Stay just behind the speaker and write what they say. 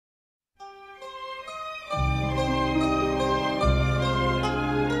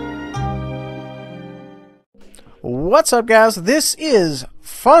What's up, guys? This is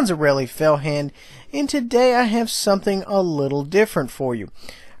ByzantineFalcon, and today I have something a little different for you.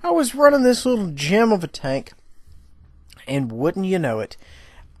 I was running this little gem of a tank, and wouldn't you know it,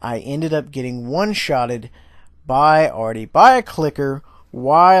 I ended up getting one-shotted by a clicker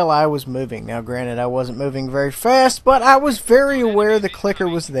while I was moving. Now, granted, I wasn't moving very fast, but I was very aware the clicker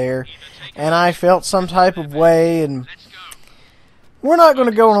was there, and I felt some type of way, and we're not going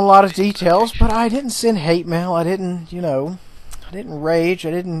to go in a lot of details, but I didn't send hate mail. I didn't, I didn't rage.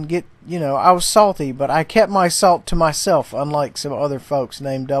 I didn't get, I was salty, but I kept my salt to myself, unlike some other folks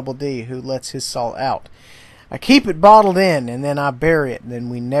named Double D who lets his salt out. I keep it bottled in, and then I bury it, and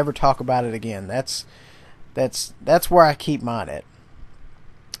then we never talk about it again. That's where I keep mine at.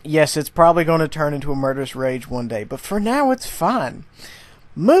 Yes, it's probably going to turn into a murderous rage one day, but for now it's fine.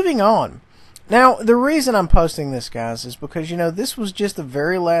 Moving on. Now, the reason I'm posting this, guys, is because, this was just the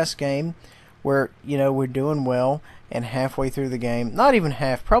very last game where, we're doing well, and halfway through the game, not even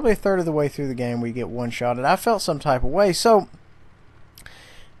half, probably a third of the way through the game, we get one-shotted. I felt some type of way, so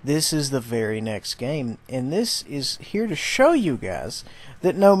this is the very next game, and this is here to show you guys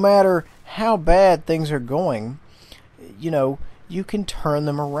that no matter how bad things are going, you can turn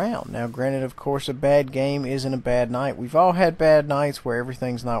them around. Now, granted, of course, a bad game isn't a bad night. We've all had bad nights where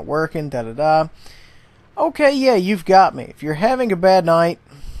everything's not working, da-da-da. Okay, yeah, you've got me. If you're having a bad night,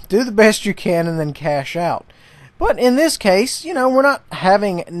 do the best you can and then cash out. But in this case, we're not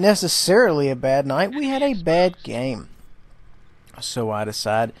having necessarily a bad night. We had a bad game. So I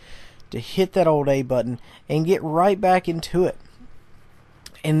decided to hit that old A button and get right back into it.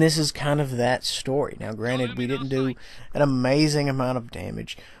 And this is kind of that story. Now, granted, we didn't do an amazing amount of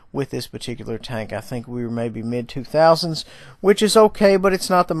damage with this particular tank. I think we were maybe mid-2000s, which is okay, but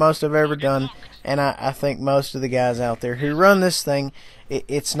it's not the most I've ever done. And I think most of the guys out there who run this thing,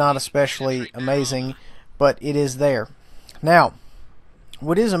 it's not especially amazing, but it is there. Now,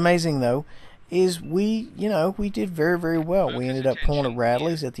 what is amazing, though, is we did very, very well. We ended up pulling a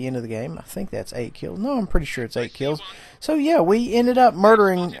Radley's at the end of the game. I think that's 8 kills. No, I'm pretty sure it's 8 kills. So, yeah, we ended up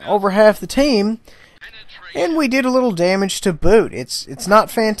murdering over half the team, and we did a little damage to boot. It's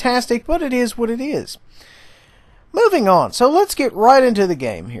not fantastic, but it is what it is. Moving on. So, let's get right into the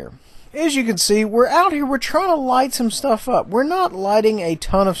game here. As you can see, we're out here. We're trying to light some stuff up. We're not lighting a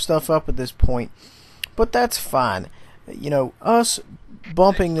ton of stuff up at this point, but that's fine. Us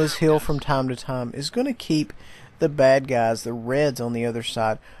bumping this hill from time to time is going to keep the bad guys, the Reds on the other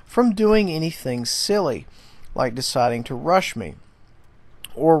side, from doing anything silly, like deciding to rush me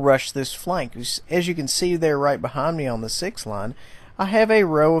or rush this flank. As you can see there right behind me on the 6 line, I have a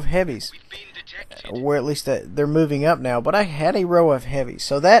row of heavies, where at least they're moving up now, but I had a row of heavies.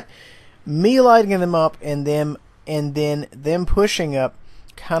 So that, me lighting them up and then them pushing up,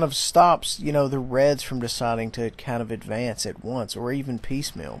 kind of stops, the Reds from deciding to kind of advance at once or even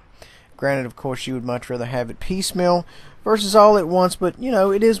piecemeal. Granted, of course, you would much rather have it piecemeal versus all at once, but,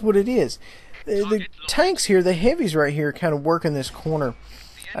 it is what it is. The tanks here, the heavies right here, kind of work in this corner.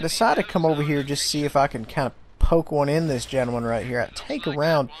 I decided to come over here just see if I can kind of poke one in this gentleman right here. I take a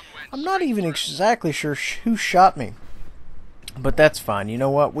round. I'm not even exactly sure who shot me, but that's fine. You know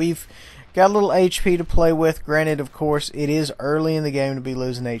what? We've got a little HP to play with. Granted, of course, it is early in the game to be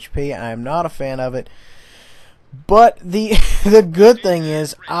losing HP. I am not a fan of it. But the good thing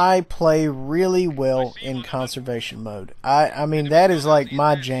is I play really well in conservation mode. I mean, that is like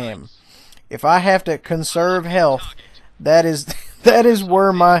my jam. If I have to conserve health, that is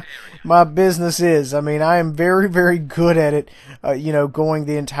where my business is. I mean, I am very, very good at it, going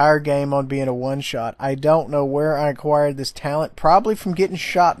the entire game on being a one-shot. I don't know where I acquired this talent. Probably from getting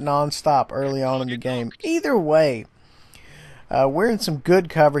shot non-stop early on in the game. Either way, we're in some good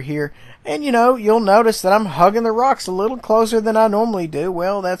cover here. And, you'll notice that I'm hugging the rocks a little closer than I normally do.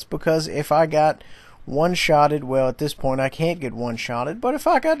 Well, that's because if I got one-shotted, well, at this point I can't get one-shotted. But if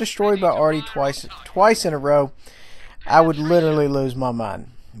I got destroyed by Artie twice in a row, I would literally lose my mind,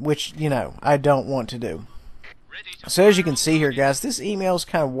 which, I don't want to do. So as you can see here, guys, this email is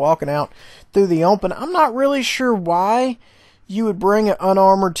kind of walking out through the open. I'm not really sure why you would bring an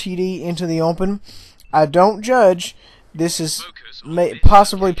unarmored TD into the open. I don't judge. This is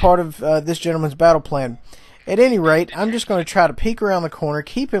possibly part of this gentleman's battle plan. At any rate, I'm just going to try to peek around the corner,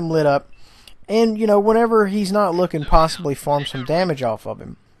 keep him lit up, and, whenever he's not looking, possibly farm some damage off of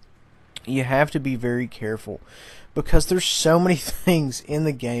him. You have to be very careful, because there's so many things in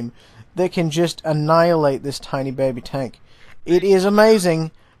the game that can just annihilate this tiny baby tank. It is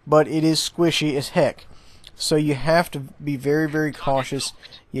amazing, but it is squishy as heck. So you have to be very, very cautious.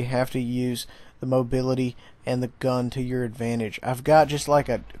 You have to use the mobility and the gun to your advantage. I've got just like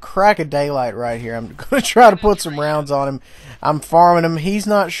a crack of daylight right here. I'm going to try to put some rounds on him. I'm farming him. He's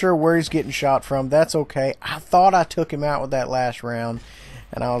not sure where he's getting shot from. That's okay. I thought I took him out with that last round,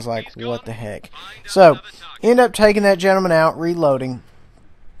 and I was like, what the heck? So, end up taking that gentleman out, reloading.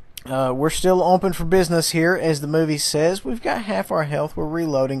 We're still open for business here, as the movie says. We've got half our health. We're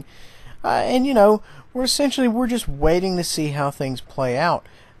reloading. And, you know, we're just waiting to see how things play out.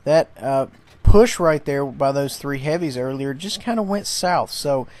 That push right there by those 3 heavies earlier just kind of went south.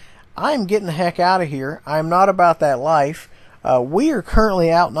 So I'm getting the heck out of here. I'm not about that life. We are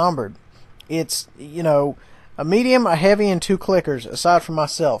currently outnumbered. It's, you know, a medium, a heavy, and 2 clickers aside from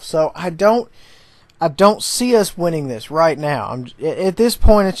myself. So I don't see us winning this right now. At this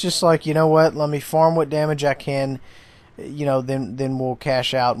point, it's just like, you know what? Let me farm what damage I can. You know, then we'll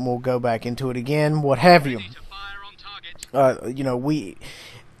cash out and we'll go back into it again. What have you? You know,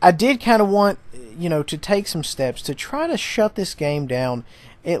 I did kind of want, you know, to take some steps to try to shut this game down.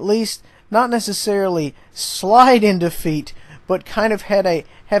 At least not necessarily slide in defeat, but kind of have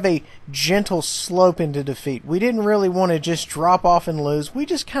a gentle slope into defeat. We didn't really want to just drop off and lose. We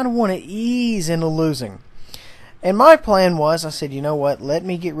just kind of want to ease into losing. And my plan was, I said, you know what, let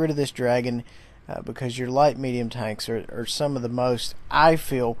me get rid of this dragon, because your light medium tanks are some of the most, I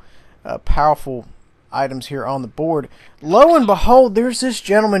feel, powerful items here on the board. Lo and behold, there's this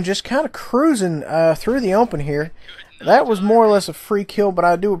gentleman just kind of cruising through the open here. That was more or less a free kill, but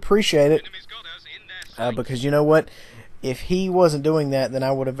I do appreciate it, because you know what? If he wasn't doing that, then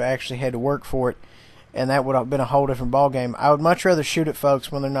I would have actually had to work for it, and that would have been a whole different ball game. I would much rather shoot at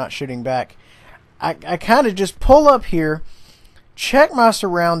folks when they're not shooting back. I kind of just pull up here, check my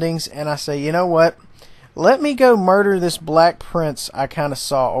surroundings, and I say, you know what? Let me go murder this Black Prince I kind of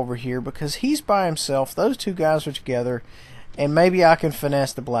saw over here, because he's by himself. Those 2 guys are together, and maybe I can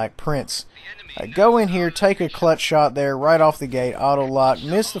finesse the Black Prince. Go in here, take a clutch shot there right off the gate, auto lock,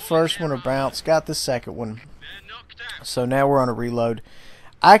 miss the first one or bounce, got the second one. So now we're on a reload.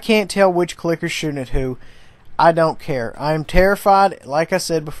 I can't tell which clicker's shooting at who. I don't care. I'm terrified. Like I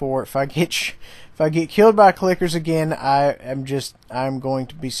said before, if I get killed by clickers again, I'm going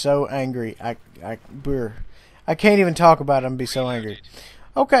to be so angry. I can't even talk about it. I'm be so angry.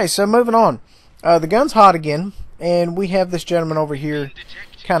 Okay, so moving on. The gun's hot again, and we have this gentleman over here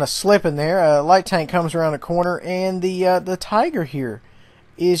kind of slipping there. Light tank comes around the corner, and the tiger here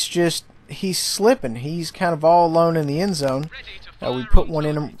is just, he's slipping. He's kind of all alone in the end zone. We put one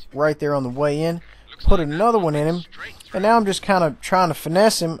in him right there on the way in, put another one in him, and now I'm just kind of trying to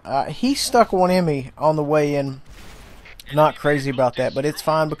finesse him. He stuck one in me on the way in. Not crazy about that, but it's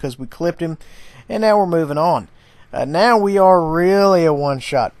fine because we clipped him, and now we're moving on. Now we are really a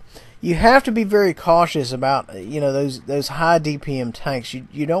one-shot. You have to be very cautious about, you know, those high DPM tanks.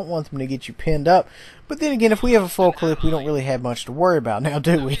 You don't want them to get you pinned up. But then again, if we have a full clip, we don't really have much to worry about now,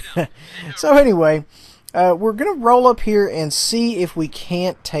 do we? So anyway, we're going to roll up here and see if we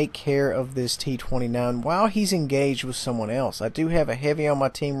can't take care of this T-29 while he's engaged with someone else. I do have a heavy on my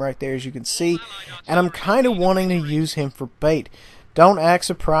team right there, as you can see, and I'm kind of wanting to use him for bait. Don't act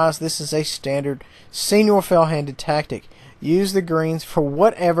surprised. This is a standard senior fell-handed tactic. Use the greens for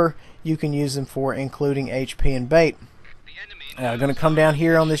whatever you can use them for, including HP and bait. I'm going to come down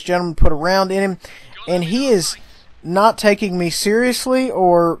here on this gentleman, put a round in him, and he is not taking me seriously,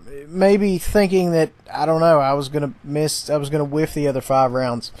 or maybe thinking that, I don't know, I was going to whiff the other 5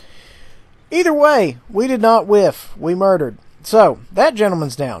 rounds. Either way, we did not whiff. We murdered. So, that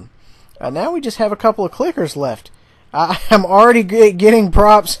gentleman's down. Now we just have a couple of clickers left. I'm already getting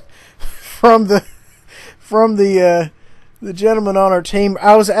props from the gentleman on our team.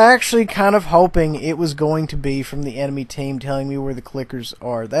 I was actually kind of hoping it was going to be from the enemy team telling me where the clickers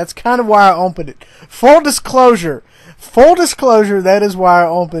are. That's kind of why I opened it. Full disclosure, that is why I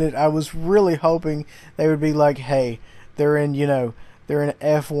opened it. I was really hoping they would be like, hey, they're in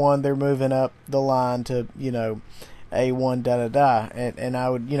F1, they're moving up the line to, you know, A1 da-da-da. And I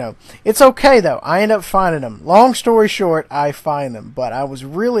would, you know, it's okay though. I end up finding them. Long story short, I find them. But I was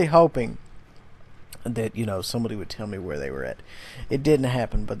really hoping that, you know, somebody would tell me where they were at. It didn't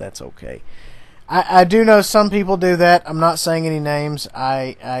happen, but that's okay. I do know some people do that. I'm not saying any names.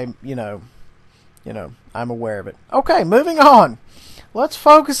 You know, I'm aware of it. Okay, moving on. Let's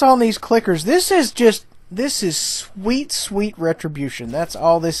focus on these clickers. This is sweet retribution. That's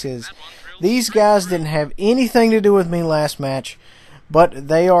all this is. These guys didn't have anything to do with me last match, but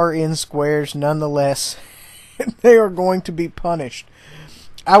they are in squares nonetheless. They are going to be punished.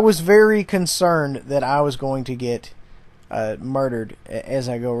 I was very concerned that I was going to get murdered as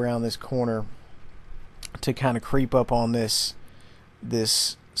I go around this corner to kind of creep up on this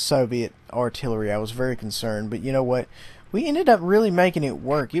Soviet artillery. I was very concerned, but you know what? We ended up really making it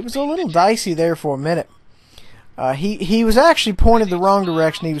work. It was a little dicey there for a minute. He was actually pointed the wrong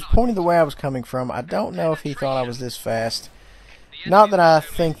direction. He was pointed the way I was coming from. I don't know if he thought I was this fast. Not that I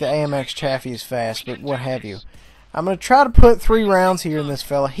think the AMX Chaffee is fast, but what have you. I'm going to try to put 3 rounds here in this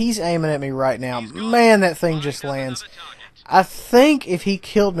fella. He's aiming at me right now. Man, that thing just lands. I think if he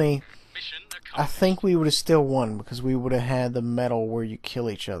killed me, I think we would have still won, because we would have had the medal where you kill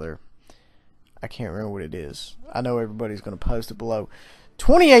each other. I can't remember what it is. I know everybody's going to post it below.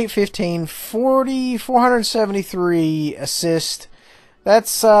 28-15, 473 assist.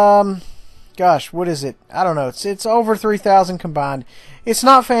 That's, gosh, what is it? I don't know. It's over 3,000 combined. It's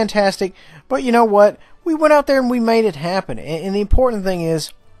not fantastic, but you know what? We went out there and we made it happen. And the important thing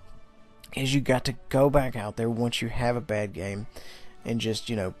is you got to go back out there once you have a bad game and just,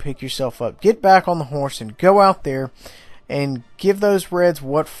 you know, pick yourself up. Get back on the horse and go out there and give those Reds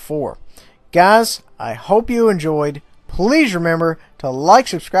what for. Guys, I hope you enjoyed. Please remember to like,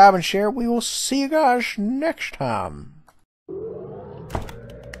 subscribe, and share. We will see you guys next time.